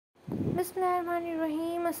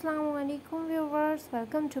Bismillahirrahmanirrahim. Assalamu alaikum viewers.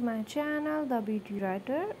 Welcome to my channel, The Beauty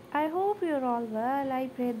Writer. I hope you're all well. I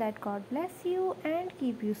pray that God bless you and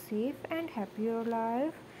keep you safe and happy your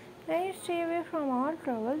life. May you stay away from all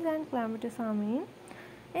troubles and calamities. Ameen.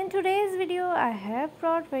 In today's video, I have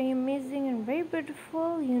brought very amazing and very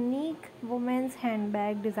beautiful, unique women's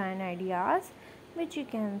handbag design ideas, which you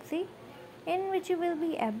can see, in which you will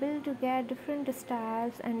be able to get different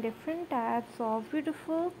styles and different types of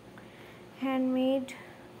beautiful handmade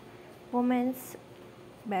women's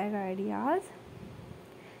bag ideas.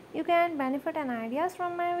 You can benefit and ideas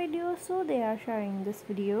from my videos, so they are sharing this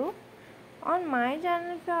video on my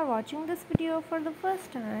channel. If you are watching this video for the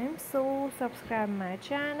first time, so subscribe my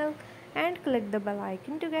channel and click the bell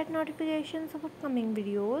icon to get notifications of upcoming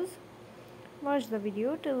videos. Watch the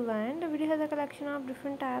video till the end. The video has a collection of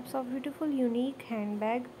different types of beautiful unique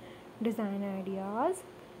handbag design ideas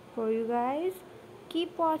for you guys.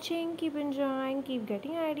 Keep watching, keep enjoying, keep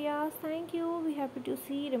getting ideas. Thank you. Be happy to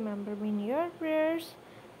see. Remember me in your prayers.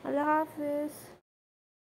 Allah Hafiz.